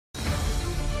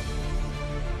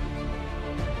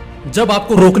जब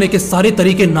आपको रोकने के सारे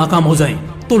तरीके नाकाम हो जाएं,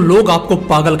 तो लोग आपको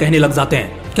पागल कहने लग जाते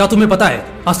हैं। क्या तुम्हें पता है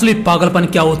असली पागलपन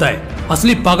क्या होता है?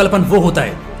 असली पागलपन वो होता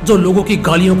है जो लोगों की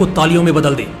गालियों को तालियों में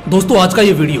बदल दे। दोस्तों, आज का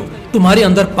ये वीडियो तुम्हारे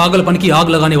अंदर पागलपन की आग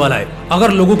लगाने वाला है।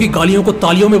 अगर लोगों की गालियों को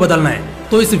तालियों में बदलना है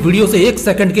तो इस वीडियो से एक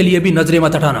सेकंड के लिए भी नजरें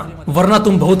मत हटाना, वरना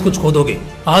तुम बहुत कुछ खो दोगे।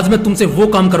 आज मैं तुमसे वो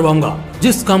काम करवाऊंगा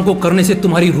जिस काम को करने से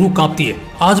तुम्हारी रूह कांपती है।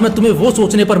 आज मैं तुम्हें वो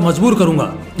सोचने पर मजबूर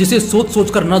करूंगा जिसे सोच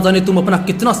सोच कर न जाने तुम अपना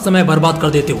कितना समय बर्बाद कर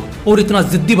देते हो, और इतना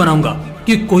जिद्दी बनाऊंगा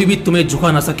कि कोई भी तुम्हें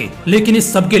झुका ना सके। लेकिन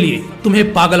इस सब के लिए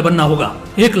तुम्हें पागल बनना होगा।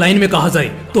 एक लाइन में कहा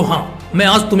जाए तो हाँ, मैं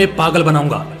आज तुम्हें पागल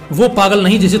बनाऊंगा। वो पागल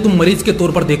नहीं जिसे तुम मरीज के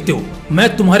तौर पर देखते हो।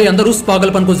 मैं तुम्हारे अंदर उस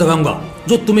पागलपन को जगाऊंगा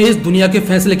जो तुम्हें इस दुनिया के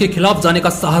फैसले के खिलाफ जाने का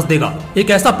साहस देगा। एक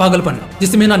ऐसा पागलपन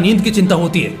जिसमें ना नींद की चिंता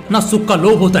होती है, ना सुख का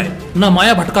लोभ होता है, ना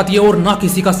माया भटकाती है और ना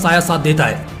किसी का साया साथ देता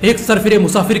है। एक सरफिरे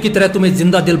मुसाफिर की तरह तुम्हें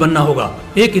जिंदा दिल बनना होगा,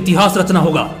 एक इतिहास रचना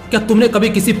होगा। क्या तुमने कभी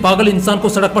किसी पागल इंसान को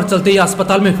सड़क पर चलते या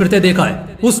अस्पताल में फिरते देखा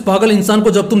है? उस पागल इंसान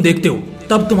को जब तुम देखते हो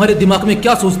तब तुम्हारे दिमाग में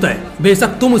क्या सोचता है?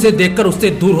 बेशक तुम उसे देखकर उससे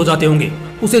दूर हो जाते होंगे।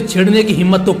 उसे छेड़ने की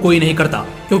हिम्मत तो कोई नहीं करता,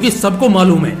 क्योंकि सबको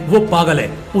मालूम है वो पागल है।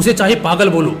 उसे चाहे पागल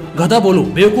बोलो, गधा बोलो,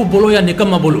 बेवकूफ बोलो या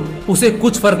निकम्मा बोलो, उसे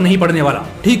कुछ फर्क नहीं पड़ने वाला।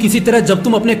 ठीक इसी तरह जब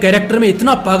तुम अपने कैरेक्टर में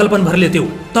इतना पागलपन भर लेते हो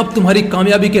तब तुम्हारी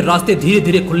कामयाबी के रास्ते धीरे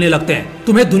धीरे खुलने लगते हैं।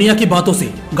 तुम्हें दुनिया की बातों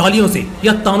से, गालियों से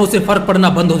या तानों से फर्क पड़ना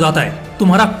बंद हो जाता है।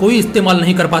 तुम्हारा कोई इस्तेमाल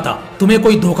नहीं कर पाता, तुम्हें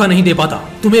कोई धोखा नहीं दे पाता।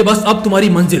 तुम्हें बस अब तुम्हारी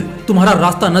मंजिल, तुम्हारा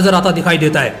रास्ता नजर आता दिखाई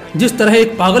देता है। जिस तरह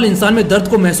एक पागल इंसान में दर्द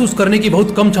को महसूस करने की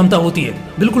बहुत कम क्षमता होती है,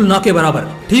 बिल्कुल ना के बराबर,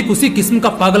 ठीक उसी किस्म का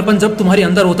पागलपन जब तुम्हारे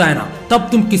अंदर होता है ना, तब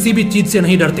तुम किसी भी चीज से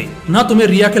नहीं डरते। ना तुम्हें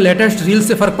रिया के लेटेस्ट रील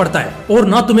से फर्क पड़ता है, और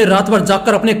ना तुम्हें रात भर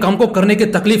जागकर अपने काम को करने के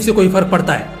तकलीफ से कोई फर्क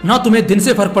पड़ता है। ना तुम्हें दिन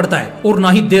से फर्क पड़ता है और ना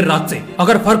ही देर रात से।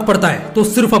 अगर फर्क पड़ता है तो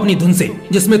सिर्फ अपनी धुन से,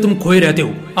 जिसमें तुम खोए रहते हो।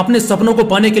 अपने सपनों को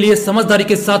पाने के लिए समझदारी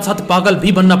के साथ साथ पागल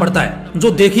भी बनना पड़ता है। जो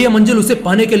देखी है मंजिल, उसे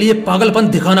पाने के लिए पागलपन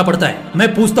दिखाना पड़ता है।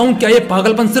 मैं पूछता हूँ, क्या ये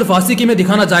पागलपन सिर्फ आशिकी में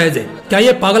दिखाना जायज है? क्या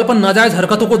ये पागलपन नाजायज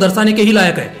हरकतों को दर्शाने के ही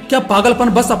लायक है? क्या पागलपन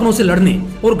बस अपनों से लड़ने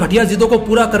और घटिया जिद्दों को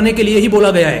पूरा करने के लिए ही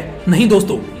बोला गया है? नहीं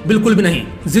दोस्तों, बिल्कुल भी नहीं।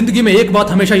 जिंदगी में एक बात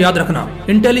हमेशा याद रखना,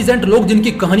 इंटेलिजेंट लोग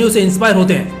जिनकी कहानियों से इंस्पायर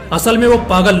होते हैं, असल में वो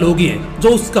पागल लोग ही हैं जो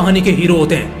उस कहानी के हीरो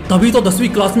होते हैं। तभी तो 10वीं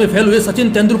क्लास में फेल हुए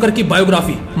सचिन तेंदुलकर की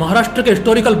बायोग्राफी महाराष्ट्र के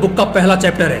हिस्टोरिकल बुक का पहला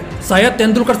चैप्टर है। शायद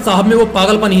तेंदुलकर साहब में वो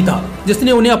पागलपन ही था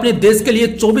जिसने उन्हें अपने देश के लिए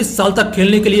 24 साल तक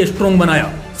खेलने के लिए स्ट्रॉन्ग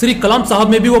बनाया। श्री कलाम साहब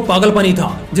में भी वो पागलपन ही था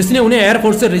जिसने उन्हें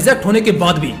एयरफोर्स से रिजेक्ट होने के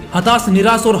बाद भी हताश,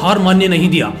 निराश और हार मानने नहीं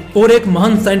दिया और एक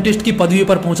महान साइंटिस्ट की पदवी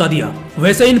पर पहुंचा दिया।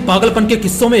 वैसे इन पागलपन के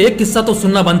किस्सों में एक किस्सा तो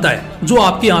सुनना बनता है जो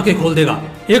आपकी आंखें खोल देगा।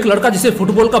 एक लड़का जिसे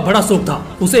फुटबॉल का बड़ा शौक था,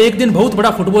 उसे एक दिन बहुत बड़ा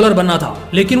फुटबॉलर बनना था,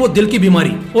 लेकिन वो दिल की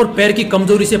बीमारी और पैर की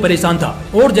कमजोरी से परेशान था।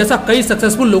 और जैसा कई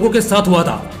सक्सेसफुल लोगों के साथ हुआ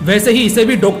था, वैसे ही इसे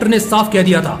भी डॉक्टर ने साफ कह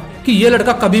दिया था कि ये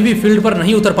लड़का कभी भी फील्ड पर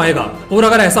नहीं उतर पाएगा, और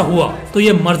अगर ऐसा हुआ तो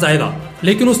ये मर जाएगा।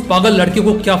 लेकिन उस पागल लड़के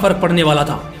को क्या फर्क पड़ने वाला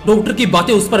था? डॉक्टर की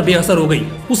बातें उस पर बेअसर हो गई।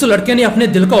 उस लड़के ने अपने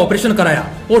दिल का ऑपरेशन कराया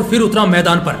और फिर उतरा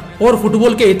मैदान पर और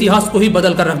फुटबॉल के इतिहास को ही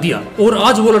बदल कर रख दिया। और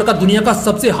आज वो लड़का दुनिया का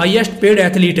सबसे हाईएस्ट पेड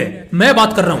एथलीट है। मैं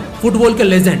बात कर रहा हूँ फुटबॉल के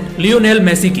लेजेंड लियोनेल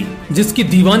मेसी की, जिसकी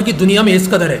दीवान की दुनिया में इस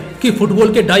कदर है कि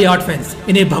फुटबॉल के डाई हार्ड फैंस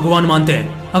इन्हें भगवान मानते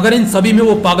हैं। अगर इन सभी में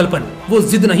वो पागलपन, वो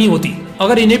जिद नहीं होती,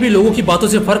 अगर इन्हें भी लोगों की बातों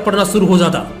से फर्क पड़ना शुरू हो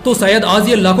जाता, तो शायद आज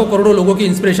ये लाखों करोड़ों लोगों की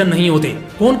इंस्पिरेशन नहीं होते।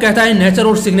 कौन कहता है नेचर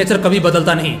और सिग्नेचर कभी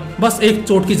बदलता नहीं? बस एक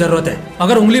चोट की जरूरत है।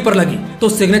 अगर उंगली पर लगी तो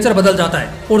सिग्नेचर बदल जाता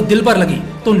है, और दिल पर लगी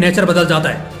तो नेचर बदल जाता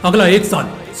है। अगला 1 साल,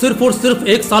 सिर्फ और सिर्फ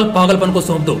 1 साल पागलपन को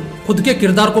सौंप दो। खुद के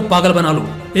किरदार को पागल बना लो।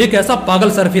 एक ऐसा पागल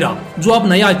सरफिरा जो अब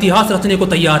नया इतिहास रचने को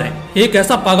तैयार है। एक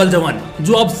ऐसा पागल जवान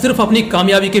जो अब सिर्फ अपनी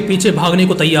कामयाबी के पीछे भागने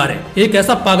को तैयार है। एक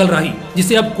ऐसा पागल राही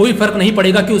जिसे अब कोई फर्क नहीं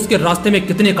पड़ेगा कि उसके रास्ते में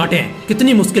कितने कांटे हैं,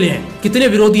 कितनी मुश्किलें हैं, कितने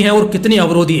विरोधी हैं और कितने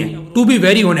अवरोधी हैं। टू बी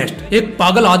वेरी ऑनेस्ट, एक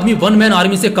पागल आदमी 1 मैन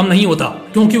आर्मी से कम नहीं होता,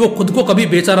 क्योंकि वो खुद को कभी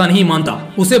बेचारा नहीं मानता।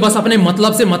 उसे बस अपने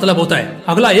मतलब से मतलब होता है।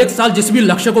 अगला 1 साल जिस भी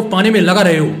लक्ष्य को पाने में लगा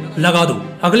रहे हो, लगा दो।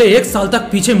 अगले 1 साल तक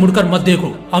पीछे मुड़कर मत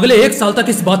देखो। अगले 1 साल तक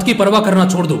इस बात की परवाह करना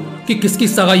छोड़ दो कि किसकी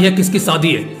सगाई है, किसकी शादी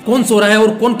है, कौन सो रहा है और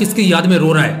कौन किसकी याद में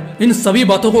रो रहा है। इन सभी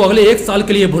बातों को अगले 1 साल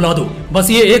के लिए भुला दो। बस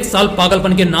ये 1 साल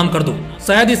पागलपन के नाम कर दो।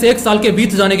 शायद इस 1 साल के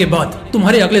बीत जाने के बाद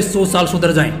तुम्हारे अगले 100 साल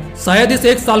सुधर जाएं। शायद इस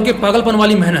 1 साल के पागलपन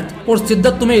वाली मेहनत और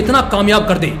शिद्दत तुम्हें इतना कामयाब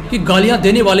कर दे कि गालियां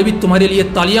देने वाले भी तुम्हारे लिए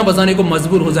तालियां बजाने को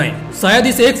मजबूर हो जाएं। शायद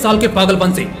इस 1 साल के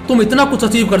पागलपन से तुम इतना कुछ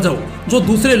अचीव कर जाओ जो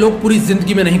दूसरे लोग पूरी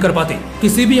जिंदगी में नहीं कर पाते।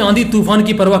 किसी भी आंधी तूफान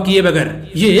की परवाह किए बगैर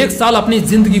ये 1 साल अपनी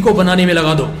जिंदगी को बनाने में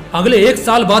लगा दो। अगले 1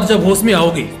 साल बाद जब होश में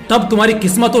आओगे, तब तुम्हारी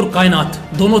किस्मत और कायनात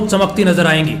दोनों चमकती नजर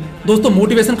आएंगी। दोस्तों,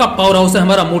 मोटिवेशन का पावर हाउस है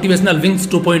हमारा मोटिवेशनल विंग्स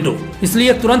 2.0,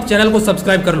 इसलिए तुरंत चैनल को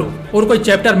सब्सक्राइब कर लो और कोई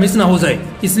चैप्टर मिस ना हो जाए,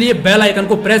 इसलिए बेल आइकन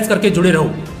को प्रेस करके जुड़े रहो।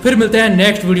 फिर मिलते हैं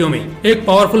नेक्स्ट वीडियो में एक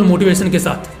पावरफुल मोटिवेशन के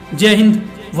साथ। जय हिंद,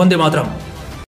 वंदे मातरम।